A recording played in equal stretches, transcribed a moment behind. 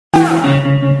Blue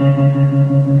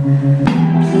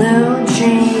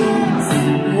jeans,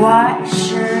 white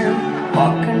shirt,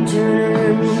 walking to the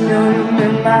room, you know,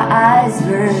 remember my eyes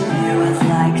burn. It was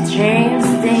like James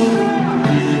Dean,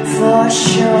 for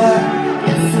sure.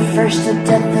 It's the first of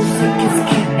death, I think it's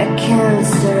a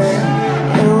cancer.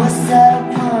 It was a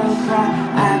punk rock,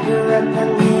 I grew up on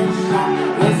hip-hop.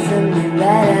 Listen me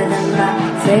better than my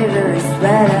favorite is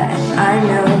better. And I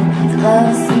know it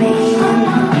loves me,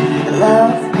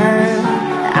 love her.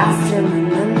 I still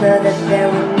remember that day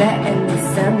we met in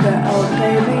December. Oh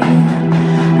baby,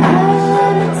 I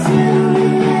love it till the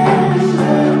end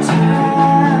of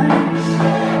time.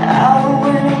 Oh,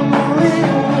 when I'm only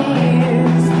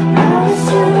years, I was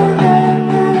you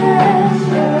never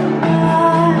end of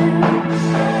mine.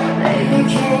 Baby,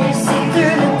 can you see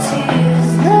through the tears?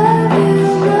 Love you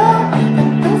more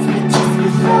than those bitches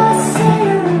before. Say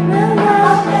you remember,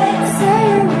 say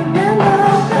you remember,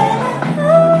 baby.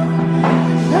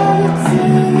 Love it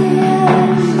till the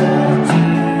end of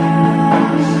time.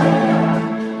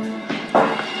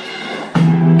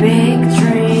 Big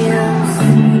dreams,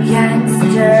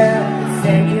 gangster.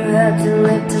 Said you had to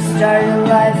live to start a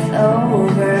life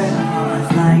over. I was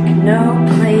like, no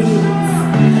please,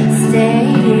 stay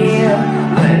here.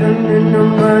 We don't need no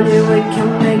money, we can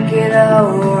make it all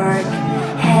work.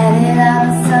 Headed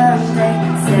out Sunday,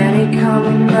 said he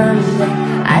coming Monday.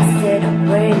 I stayed up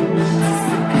waiting,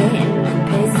 anticipating and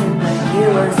pacing, but he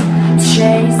was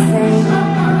chasing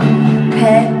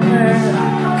paper.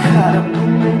 Caught up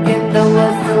in the game, that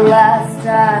was the last I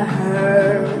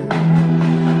heard.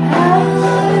 I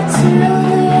love it till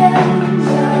the end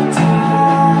of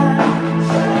time.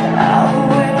 I'll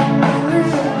wait a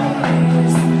million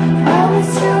years.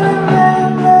 Promise you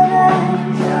remember that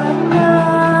you're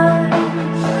mine.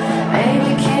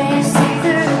 Baby, can you see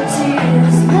through the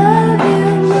tears? Love you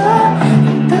more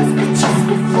than those bitches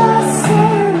before. Say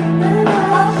you remember,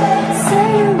 say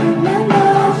you remember,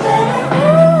 baby.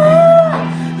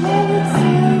 Love it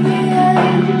till the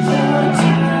end of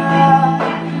time.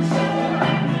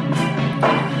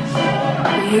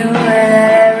 You were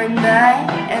there every night,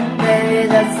 and baby,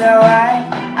 that's alright.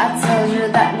 I told you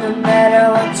that no matter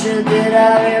what you did,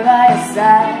 I'll be by your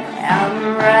side. I'm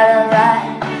right, alright.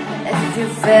 If you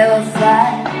fail a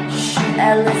fight,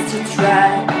 at least you try.